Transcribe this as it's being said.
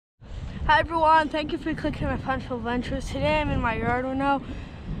Hi everyone, thank you for clicking on Funful Ventures. Today I'm in my yard right now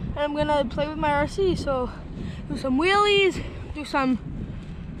and I'm gonna play with my RC. So do some wheelies, do some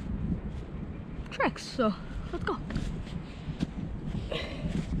tricks. So let's go.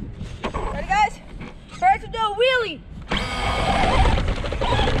 Ready guys? Ready to do a wheelie.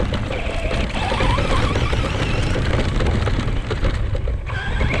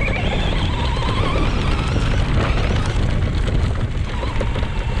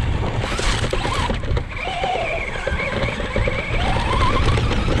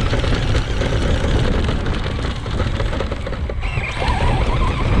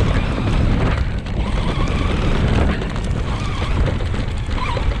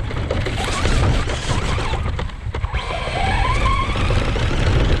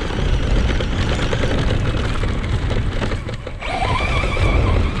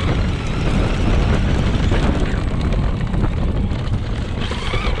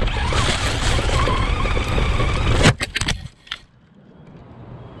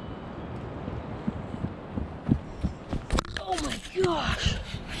 Oh my gosh.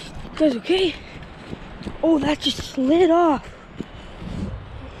 You guys okay? Oh, that just slid off.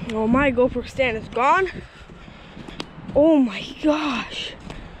 Oh, my GoPro stand is gone. Oh my gosh.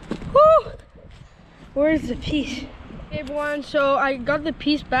 Woo! Where's the piece? Hey everyone, so I got the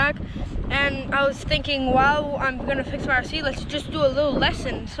piece back and I was thinking while I'm gonna fix my RC, let's just do a little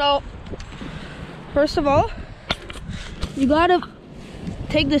lesson. So, first of all, you gotta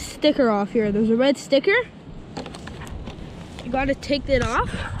take the sticker off here. There's a red sticker. You gotta take it off.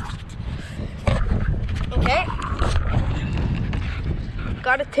 Okay.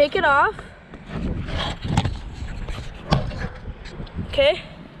 Gotta take it off. Okay.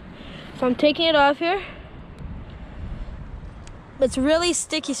 So I'm taking it off here. It's really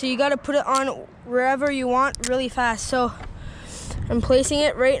sticky, so you gotta put it on wherever you want really fast. So I'm placing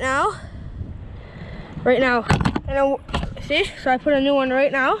it right now. Right now. And see? So I put a new one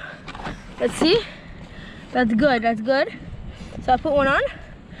right now. Let's see. That's good. That's good. So I put one on.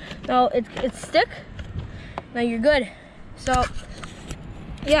 Now it's stick. Now you're good. So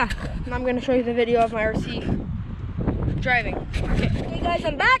yeah, now I'm gonna show you the video of my RC driving. Okay, hey guys,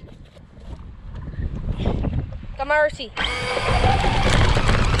 I'm back. Got my RC.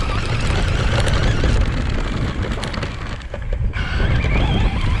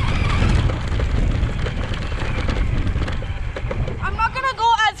 I'm not gonna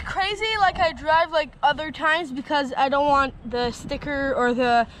go as crazy like I drive like other times because I don't want the sticker or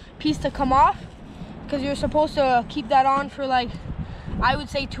the piece to come off, because you're supposed to keep that on for like, I would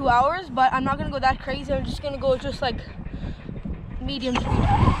say 2 hours, but I'm not gonna go that crazy. I'm just gonna go just like medium speed.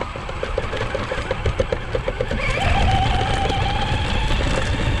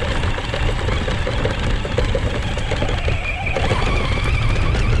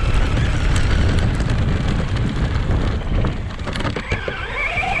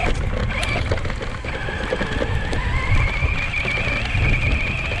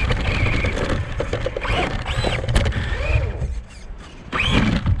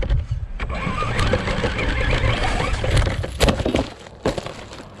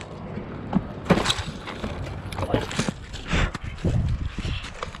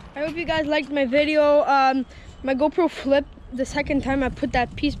 I hope you guys liked my video. My GoPro flipped the second time I put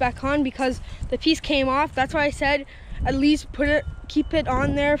that piece back on because the piece came off. That's why I said at least keep it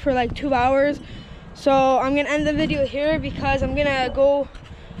on there for like 2 hours. So I'm gonna end the video here because I'm gonna go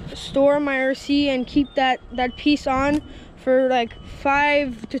store my RC and keep that piece on for like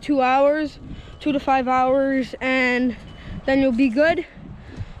 5 to 2 hours, 2 to 5 hours, and then you'll be good.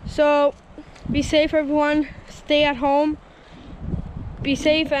 So be safe everyone, stay at home. Be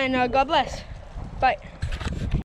safe and God bless. Bye.